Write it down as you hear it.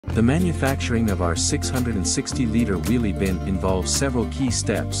The manufacturing of our 660-liter wheelie bin involves several key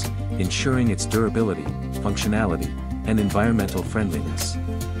steps, ensuring its durability, functionality, and environmental friendliness.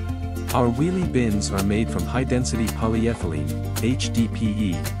 Our wheelie bins are made from high-density polyethylene,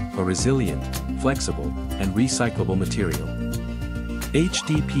 HDPE, a resilient, flexible, and recyclable material.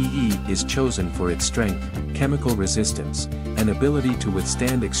 HDPE is chosen for its strength, chemical resistance, and ability to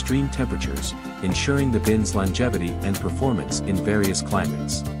withstand extreme temperatures, ensuring the bin's longevity and performance in various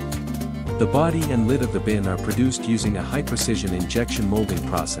climates. The body and lid of the bin are produced using a high-precision injection molding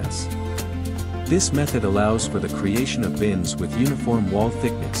process. This method allows for the creation of bins with uniform wall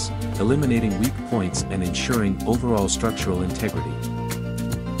thickness, eliminating weak points and ensuring overall structural integrity.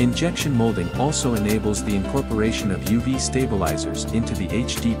 Injection molding also enables the incorporation of UV stabilizers into the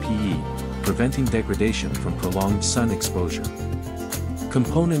HDPE, preventing degradation from prolonged sun exposure.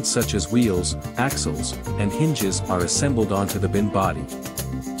 Components such as wheels, axles, and hinges are assembled onto the bin body.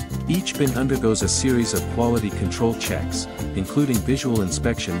 Each bin undergoes a series of quality control checks, including visual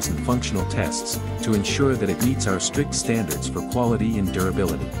inspections and functional tests, to ensure that it meets our strict standards for quality and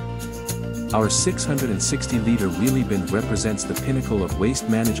durability. Our 660-liter wheelie bin represents the pinnacle of waste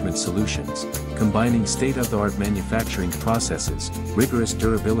management solutions, combining state-of-the-art manufacturing processes, rigorous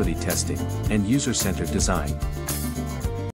durability testing, and user-centered design.